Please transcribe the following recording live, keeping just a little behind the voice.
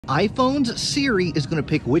iPhone's Siri is going to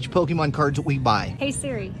pick which Pokemon cards we buy. Hey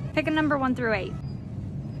Siri, pick a number 1 through 8.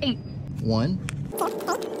 8. 1.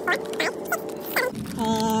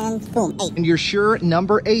 And boom, 8. And you're sure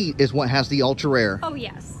number 8 is what has the ultra rare? Oh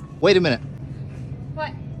yes. Wait a minute.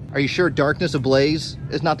 What? Are you sure Darkness Ablaze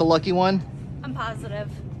is not the lucky one? I'm positive.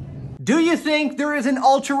 Do you think there is an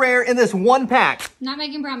ultra rare in this one pack? Not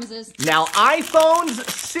making promises. Now,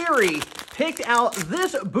 iPhone's Siri picked out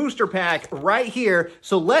this booster pack right here.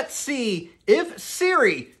 So let's see if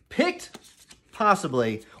Siri picked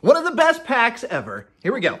possibly one of the best packs ever.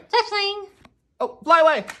 Here we go. Touchling. Oh, fly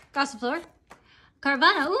away. Gossifleur.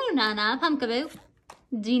 Carvana. Ooh, Nana. Pumpkaboo.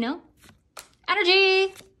 Dino.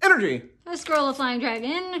 Energy. Energy. A scroll of flying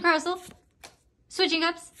dragon. A crystal. Switching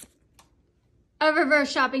cups. A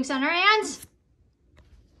reverse shopping center. And...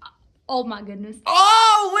 oh my goodness.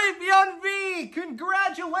 Oh, Leafeon V!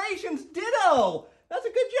 Congratulations, Ditto! That's a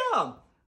good job.